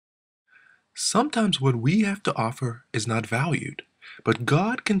Sometimes what we have to offer is not valued, but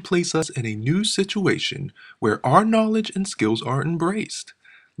God can place us in a new situation where our knowledge and skills are embraced.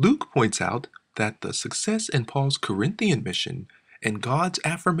 Luke points out that the success in Paul's Corinthian mission and God's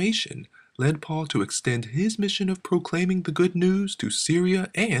affirmation led Paul to extend his mission of proclaiming the good news to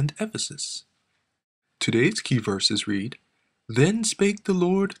Syria and Ephesus. Today's key verses read, "Then spake the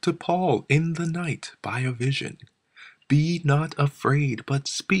Lord to Paul in the night by a vision. Be not afraid, but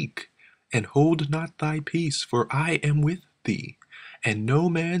speak, and hold not thy peace, for I am with thee, and no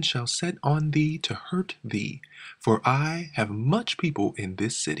man shall set on thee to hurt thee, for I have much people in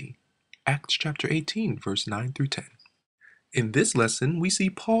this city." Acts chapter 18, verse 9 through 10. In this lesson, we see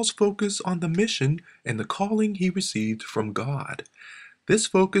Paul's focus on the mission and the calling he received from God. This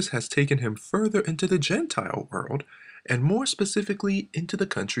focus has taken him further into the Gentile world, and more specifically into the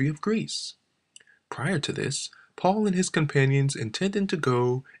country of Greece. Prior to this, Paul and his companions intended to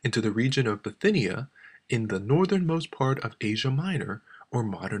go into the region of Bithynia in the northernmost part of Asia Minor, or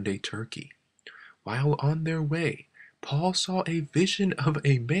modern-day Turkey. While on their way, Paul saw a vision of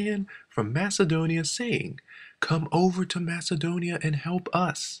a man from Macedonia saying, "Come over to Macedonia and help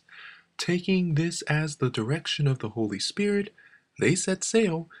us." Taking this as the direction of the Holy Spirit, they set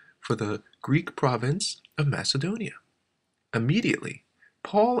sail for the Greek province of Macedonia. Immediately,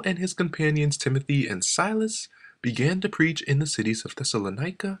 Paul and his companions Timothy and Silas began to preach in the cities of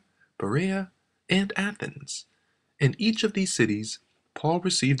Thessalonica, Berea, and Athens. In each of these cities, Paul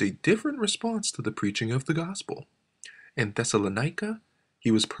received a different response to the preaching of the gospel. In Thessalonica,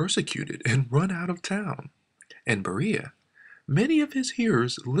 he was persecuted and run out of town. In Berea, many of his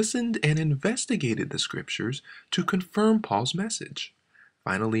hearers listened and investigated the scriptures to confirm Paul's message.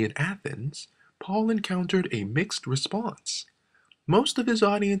 Finally, in Athens, Paul encountered a mixed response. Most of his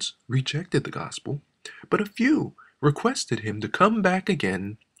audience rejected the gospel, but a few requested him to come back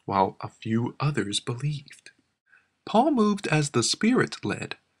again, while a few others believed. Paul moved as the Spirit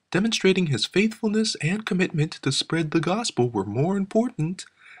led, demonstrating his faithfulness and commitment to spread the gospel were more important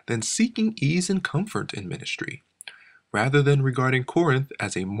than seeking ease and comfort in ministry. Rather than regarding Corinth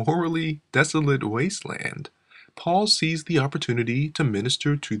as a morally desolate wasteland, Paul seized the opportunity to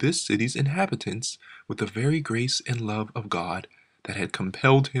minister to this city's inhabitants with the very grace and love of God that had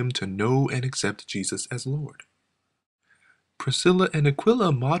compelled him to know and accept Jesus as Lord. Priscilla and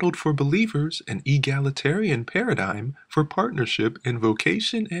Aquila modeled for believers an egalitarian paradigm for partnership in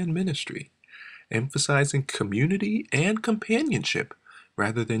vocation and ministry, emphasizing community and companionship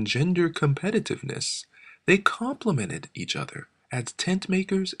rather than gender competitiveness. They complemented each other as tent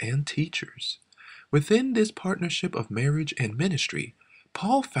makers and teachers. Within this partnership of marriage and ministry,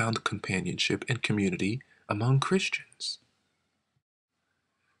 Paul found companionship and community among Christians.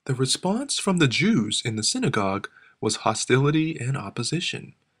 The response from the Jews in the synagogue was hostility and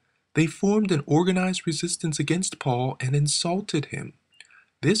opposition. They formed an organized resistance against Paul and insulted him.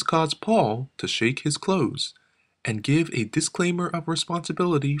 This caused Paul to shake his clothes and give a disclaimer of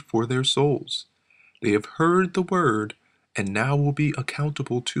responsibility for their souls. They have heard the word and now will be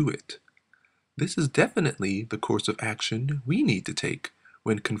accountable to it. This is definitely the course of action we need to take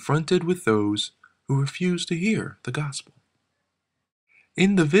when confronted with those who refuse to hear the gospel.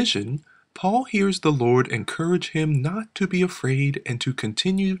 In the vision, Paul hears the Lord encourage him not to be afraid and to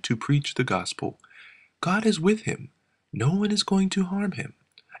continue to preach the gospel. God is with him. No one is going to harm him.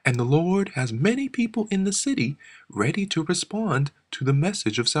 And the Lord has many people in the city ready to respond to the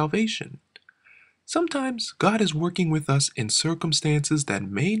message of salvation. Sometimes God is working with us in circumstances that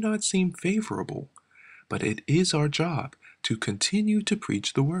may not seem favorable, but it is our job to continue to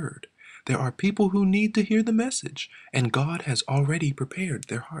preach the word. There are people who need to hear the message, and God has already prepared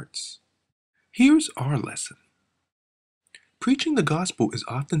their hearts. Here's our lesson. Preaching the gospel is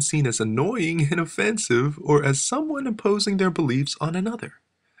often seen as annoying and offensive, or as someone imposing their beliefs on another.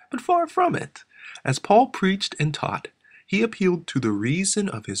 But far from it. As Paul preached and taught, he appealed to the reason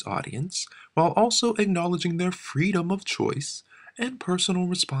of his audience, while also acknowledging their freedom of choice and personal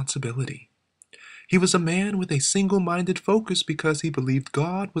responsibility. He was a man with a single-minded focus because he believed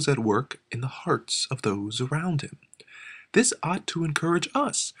God was at work in the hearts of those around him. This ought to encourage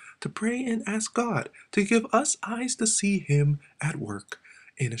us to pray and ask God to give us eyes to see Him at work,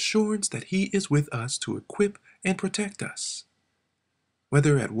 in assurance that He is with us to equip and protect us.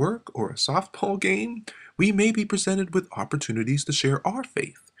 Whether at work or a softball game, we may be presented with opportunities to share our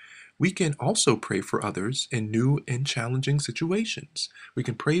faith. We can also pray for others in new and challenging situations. We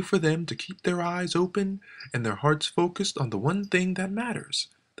can pray for them to keep their eyes open and their hearts focused on the one thing that matters,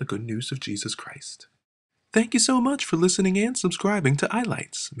 the good news of Jesus Christ. Thank you so much for listening and subscribing to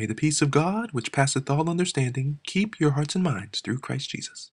iLights. May the peace of God, which passeth all understanding, keep your hearts and minds through Christ Jesus.